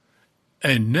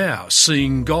And now,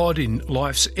 seeing God in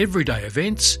life's everyday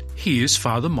events, here's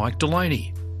Father Mike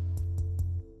Delaney.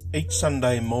 Each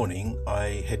Sunday morning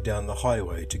I head down the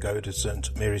highway to go to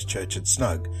St Mary's Church at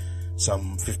Snug,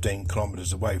 some 15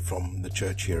 kilometres away from the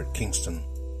church here at Kingston.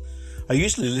 I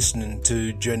usually listen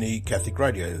to Journey Catholic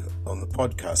Radio on the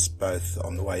podcast, both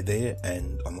on the way there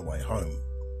and on the way home.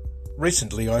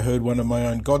 Recently I heard one of my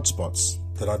own God spots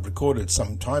that I'd recorded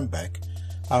some time back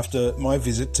after my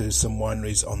visit to some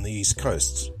wineries on the East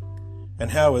Coast, and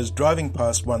how I was driving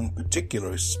past one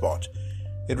particular spot,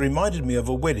 it reminded me of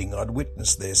a wedding I'd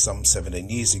witnessed there some 17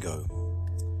 years ago.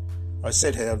 I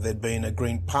said how there'd been a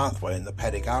green pathway in the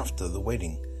paddock after the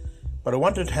wedding, but I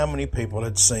wondered how many people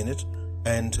had seen it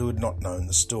and who had not known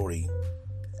the story.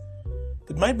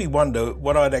 It made me wonder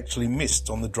what I'd actually missed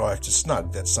on the drive to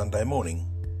Snug that Sunday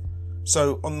morning.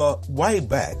 So on the way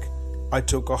back, I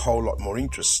took a whole lot more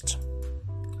interest.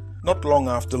 Not long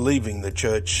after leaving the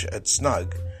church at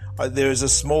Snug, there is a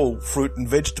small fruit and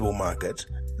vegetable market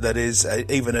that is,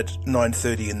 even at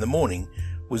 9:30 in the morning,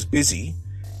 was busy,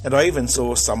 and I even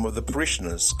saw some of the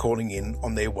parishioners calling in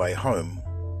on their way home.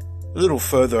 A little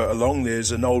further along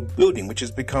there's an old building which has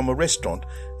become a restaurant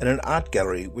and an art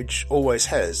gallery which always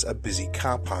has a busy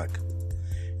car park.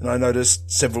 And I noticed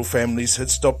several families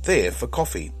had stopped there for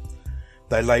coffee.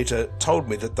 They later told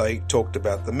me that they talked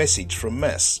about the message from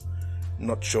Mass.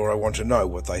 Not sure I want to know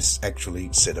what they actually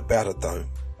said about it though.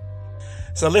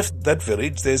 So I left that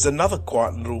village. There's another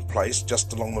quiet little place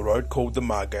just along the road called the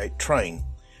Margate train,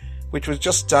 which was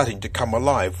just starting to come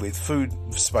alive with food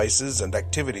spaces and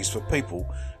activities for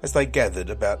people as they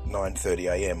gathered about 9:30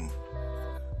 a.m.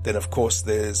 Then of course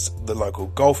there's the local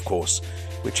golf course,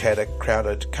 which had a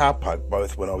crowded car park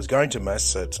both when I was going to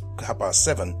Mass at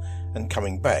 7:30 and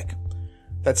coming back.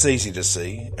 That's easy to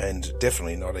see and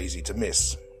definitely not easy to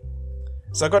miss.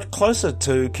 As I got closer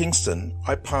to Kingston,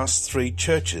 I passed 3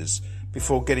 churches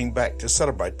before getting back to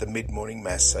celebrate the mid-morning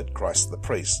Mass at Christ the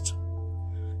Priest.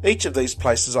 Each of these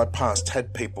places I passed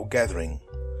had people gathering.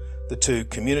 The 2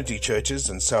 community churches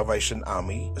and Salvation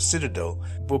Army, a citadel,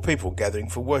 were people gathering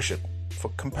for worship, for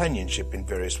companionship in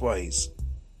various ways.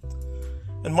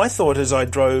 And my thought as I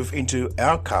drove into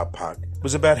our car park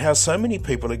was about how so many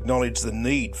people acknowledge the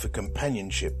need for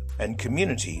companionship and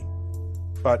community,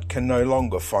 but can no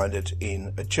longer find it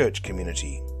in a church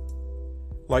community.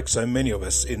 Like so many of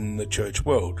us in the church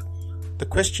world, the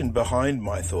question behind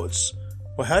my thoughts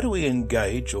were how do we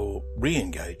engage or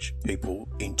re-engage people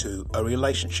into a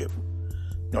relationship,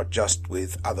 not just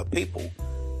with other people,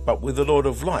 but with the Lord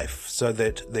of life, so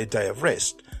that their day of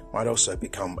rest might also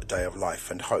become a day of life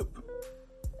and hope.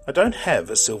 I don't have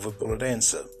a silver bullet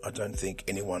answer. I don't think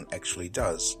anyone actually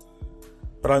does.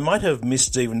 But I might have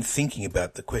missed even thinking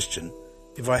about the question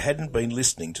if I hadn't been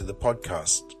listening to the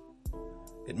podcast.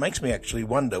 It makes me actually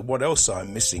wonder what else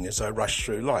I'm missing as I rush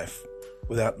through life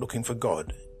without looking for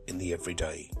God in the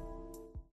everyday.